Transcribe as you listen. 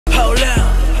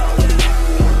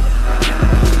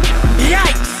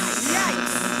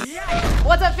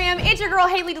What's up, fam? It's your girl,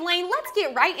 Haley Delane. Let's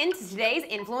get right into today's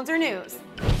influencer news.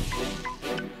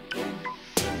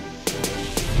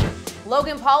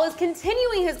 Logan Paul is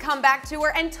continuing his comeback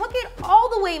tour and took it all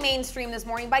the way mainstream this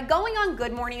morning by going on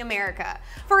Good Morning America.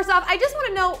 First off, I just want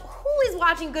to know who is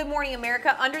watching Good Morning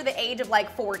America under the age of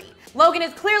like 40. Logan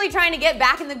is clearly trying to get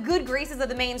back in the good graces of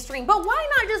the mainstream, but why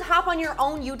not just hop on your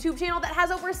own YouTube channel that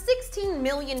has over 16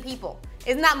 million people?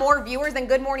 Isn't that more viewers than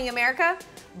Good Morning America?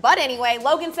 But anyway,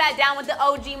 Logan sat down with the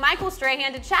OG Michael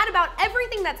Strahan to chat about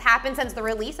everything that's happened since the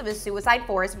release of his Suicide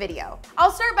Forest video.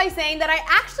 I'll start by saying that I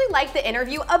actually liked the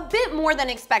interview a bit more than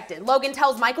expected. Logan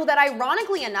tells Michael that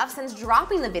ironically enough, since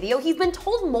dropping the video, he's been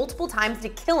told multiple times to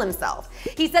kill himself.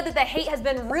 He said that the hate has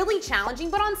been really challenging,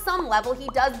 but on some level, he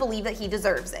does believe that he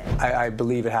deserves it. I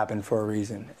believe it happened for a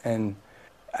reason, and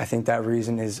I think that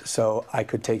reason is so I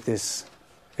could take this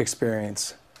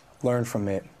experience, learn from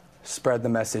it, spread the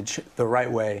message the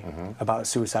right way about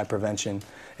suicide prevention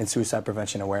and suicide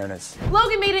prevention awareness.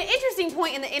 Logan made an interesting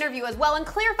point in the interview as well and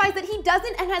clarifies that he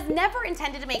doesn't and has never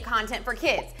intended to make content for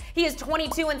kids. He is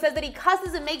 22 and says that he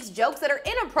cusses and makes jokes that are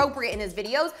inappropriate in his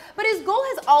videos, but his goal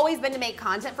has always been to make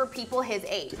content for people his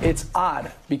age. It's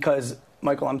odd because,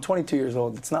 Michael, I'm 22 years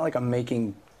old. It's not like I'm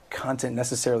making content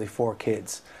necessarily for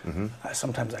kids.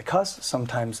 Sometimes I cuss,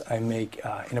 sometimes I make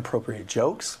inappropriate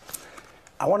jokes.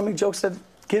 I want to make jokes that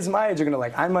kids my age are gonna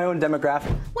like. I'm my own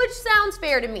demographic. Which sounds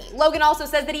fair to me. Logan also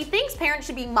says that he thinks parents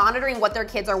should be monitoring what their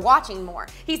kids are watching more.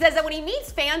 He says that when he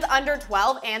meets fans under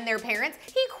 12 and their parents,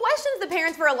 he questions the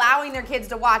parents for allowing their kids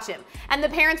to watch him. And the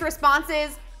parents' response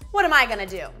is, "What am I gonna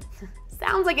do?"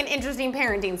 Sounds like an interesting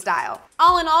parenting style.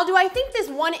 All in all, do I think this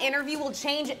one interview will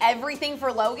change everything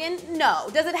for Logan? No.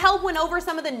 Does it help win over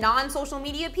some of the non-social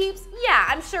media peeps? Yeah,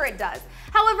 I'm sure it does.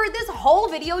 However, this whole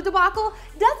video debacle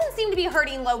doesn't seem to be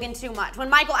hurting Logan too much. When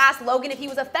Michael asked Logan if he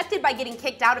was affected by getting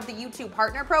kicked out of the YouTube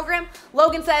partner program,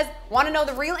 Logan says, "Want to know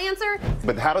the real answer?"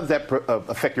 But how does that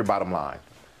affect your bottom line?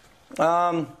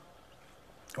 Want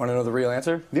to know the real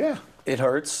answer? Yeah. It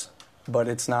hurts, but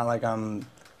it's not like I'm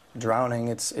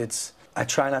drowning. I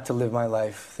try not to live my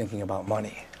life thinking about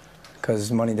money,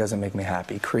 because money doesn't make me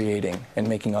happy. Creating and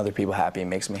making other people happy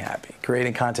makes me happy.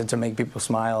 Creating content to make people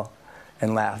smile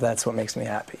and laugh, that's what makes me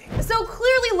happy. So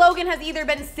clearly Logan has either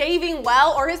been saving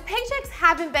well or his paychecks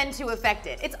haven't been too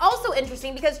affected. It's also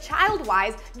interesting because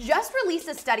ChildWise just released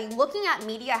a study looking at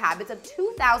media habits of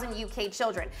 2,000 UK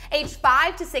children aged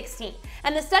 5 to 16.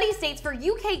 And the study states for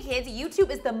UK kids, YouTube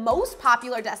is the most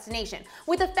popular destination,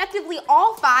 with effectively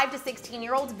all 5 to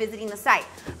 16-year-olds visiting the site.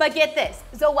 But get this,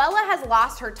 Zoella has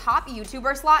lost her top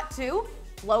YouTuber slot to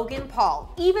Logan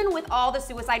Paul, even with all the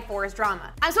Suicide Forest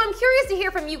drama. So I'm curious to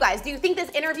hear from you guys. Do you think this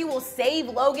interview will save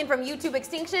Logan from YouTube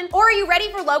extinction? Or are you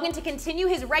ready for Logan to continue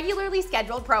his regularly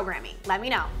scheduled programming? Let me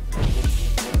know.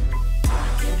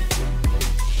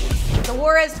 The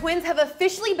Juarez twins have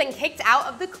officially been kicked out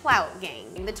of the Clout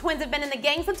gang. The twins have been in the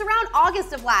gang since around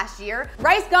August of last year.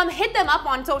 Rice Gum hit them up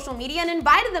on social media and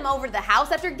invited them over to the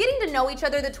house. After getting to know each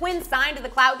other, the twins signed to the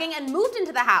Clout gang and moved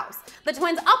into the house. The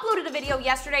twins uploaded a video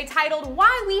yesterday titled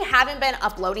 "Why We Haven't Been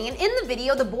Uploading," and in the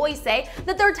video, the boys say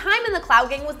that their time in the Clout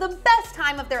gang was the best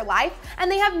time of their life,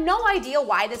 and they have no idea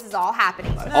why this is all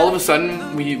happening. All of a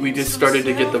sudden, we just started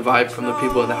to get the vibe from the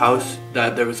people in the house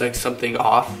that there was like something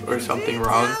off or something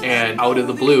wrong, and out of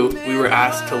the blue, we were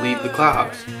asked to leave the Clout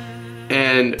house.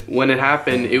 And when it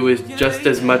happened, it was just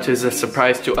as much as a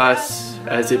surprise to us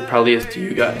as it probably is to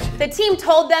you guys. The team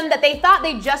told them that they thought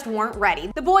they just weren't ready.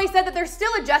 The boys said that they're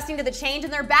still adjusting to the change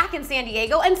and they're back in San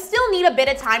Diego and still need a bit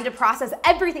of time to process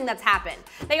everything that's happened.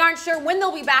 They aren't sure when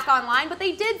they'll be back online, but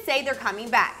they did say they're coming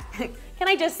back. Can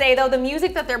I just say though, the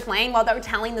music that they're playing while they're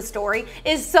telling the story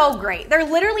is so great. They're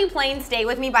literally playing "Stay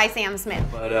With Me" by Sam Smith.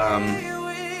 But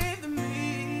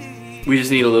we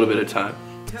just need a little bit of time.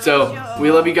 So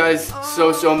we love you guys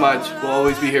so much. We'll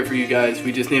always be here for you guys.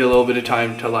 We just need a little bit of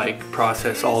time to like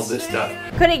process all of this stuff.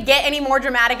 Could it get any more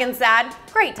dramatic and sad?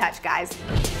 Great touch, guys.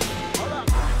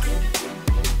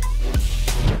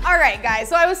 Alright guys,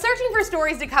 so I was searching for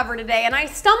stories to cover today and I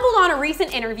stumbled on a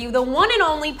recent interview the one and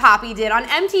only Poppy did on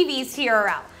MTV's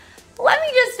TRL. Let me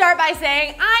just start by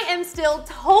saying I am still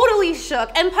totally shook,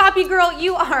 and Poppy girl,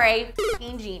 you are a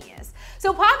f***ing genius.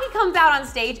 So Poppy comes out on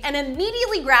stage and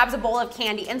immediately grabs a bowl of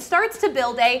candy and starts to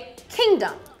build a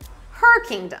kingdom. Her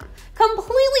kingdom.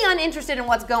 Completely uninterested in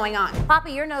what's going on.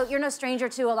 Poppy, you're no stranger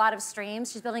to a lot of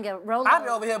streams. She's building a roller. Poppy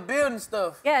over here building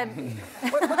stuff. Yeah.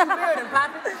 What you building,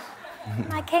 Poppy?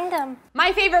 My kingdom.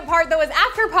 My favorite part though is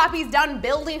after Poppy's done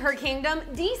building her kingdom,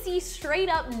 DC straight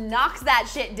up knocks that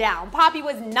shit down. Poppy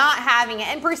was not having it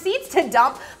and proceeds to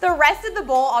dump the rest of the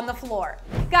bowl on the floor.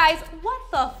 Guys, what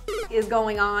the f is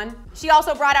going on? She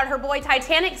also brought out her boy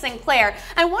Titanic Sinclair,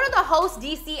 and one of the hosts,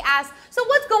 DC, asked, so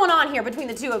what's going on here between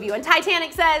the two of you? And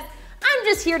Titanic says, I'm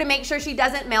just here to make sure she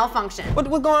doesn't malfunction. What's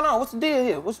going on? What's the deal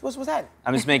here? What's happening?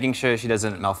 I'm just making sure she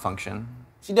doesn't malfunction.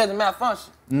 She doesn't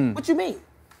malfunction? What you mean?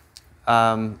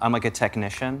 I'm like a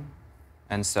technician,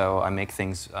 and so I make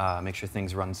sure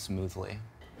things run smoothly.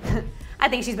 I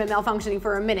think she's been malfunctioning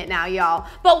for a minute now, y'all.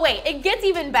 But wait, it gets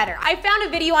even better. I found a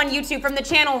video on YouTube from the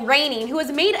channel Raining, who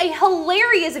has made a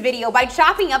hilarious video by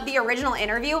chopping up the original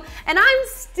interview, and I'm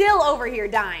still over here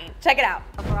dying. Check it out.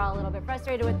 We're all a little bit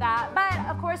frustrated with that, but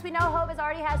of course we know Hope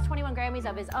already has 21 Grammys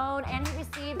of his own, and he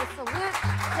received a salute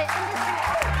to industry.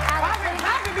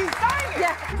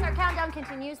 Yeah. Our countdown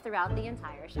continues throughout the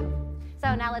entire show.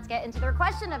 So now let's get into the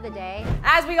question of the day.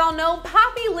 As we all know,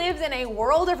 Poppy lives in a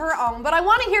world of her own, but I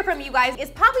want to hear from you guys. Is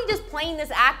Poppy just playing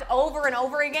this act over and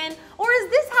over again, or is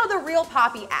this how the real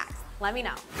Poppy acts? Let me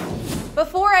know.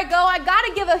 Before I go, I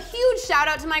gotta give a huge shout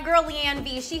out to my girl Liane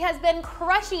V. She has been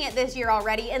crushing it this year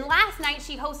already, and last night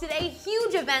she hosted a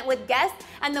huge event with guests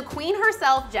and the queen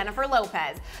herself, Jennifer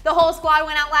Lopez. The whole squad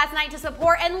went out last night to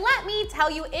support, and let me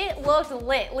tell you, it looked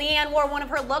lit. Liane wore one of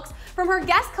her looks from her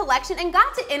guest collection and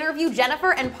got to interview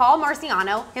Jennifer and Paul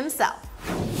Marciano himself.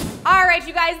 All right,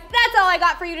 you guys, that's all I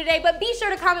got for you today, but be sure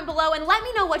to comment below and let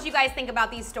me know what you guys think about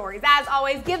these stories. As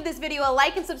always, give this video a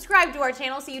like and subscribe to our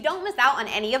channel so you don't miss out on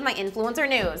any of my influencer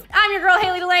news. I'm your girl,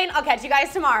 Haley Delane. I'll catch you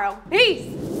guys tomorrow.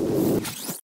 Peace.